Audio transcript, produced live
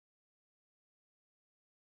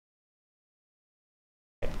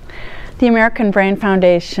The American Brain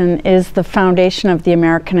Foundation is the foundation of the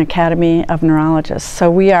American Academy of Neurologists.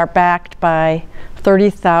 So we are backed by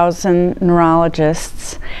 30,000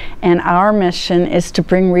 neurologists, and our mission is to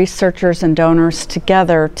bring researchers and donors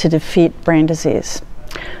together to defeat brain disease.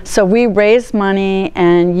 So we raise money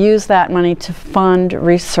and use that money to fund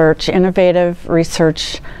research, innovative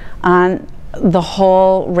research on the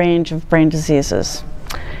whole range of brain diseases.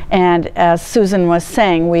 And as Susan was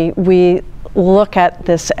saying, we look at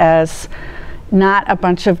this as not a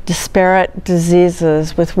bunch of disparate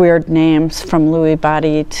diseases with weird names from Lewy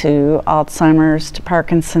body to Alzheimer's to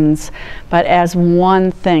Parkinson's, but as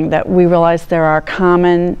one thing that we realize there are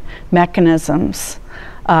common mechanisms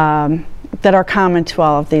that are common to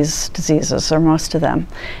all of these diseases, or most of them,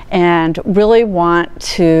 and really want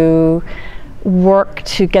to work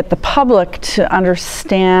to get the public to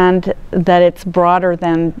understand that it's broader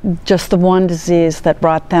than just the one disease that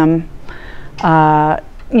brought them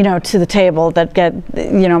to the table, that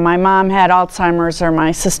my mom had Alzheimer's or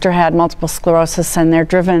my sister had multiple sclerosis, and they're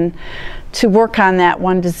driven to work on that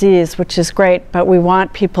one disease, which is great, but we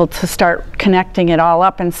want people to start connecting it all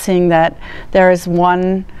up and seeing that there is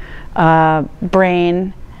one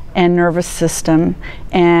brain and nervous system,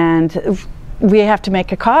 and we have to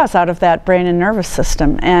make a cause out of that brain and nervous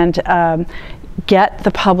system, and get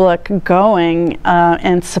the public going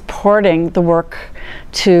and supporting the work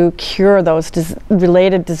to cure those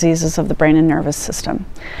related diseases of the brain and nervous system.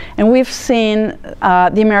 And we've seen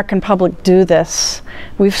the American public do this.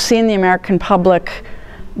 We've seen the American public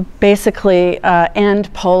basically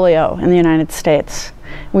end polio in the United States.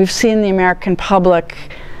 We've seen the American public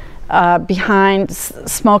behind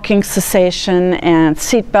smoking cessation and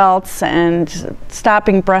seat belts and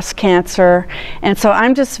stopping breast cancer. And so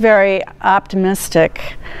I'm just very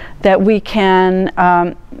optimistic that we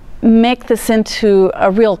can make this into a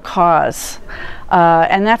real cause.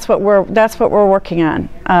 And that's what we're working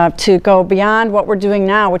on, to go beyond what we're doing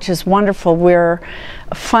now, which is wonderful. We're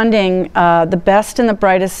funding the best and the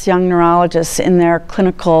brightest young neurologists in their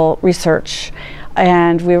clinical research.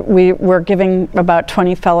 And we're giving about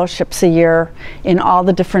 20 fellowships a year in all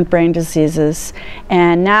the different brain diseases.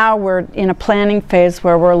 And now we're in a planning phase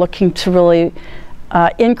where we're looking to really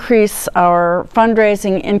increase our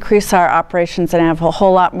fundraising, increase our operations, and have a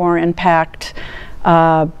whole lot more impact,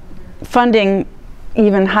 funding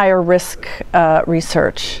even higher risk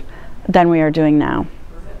research than we are doing now.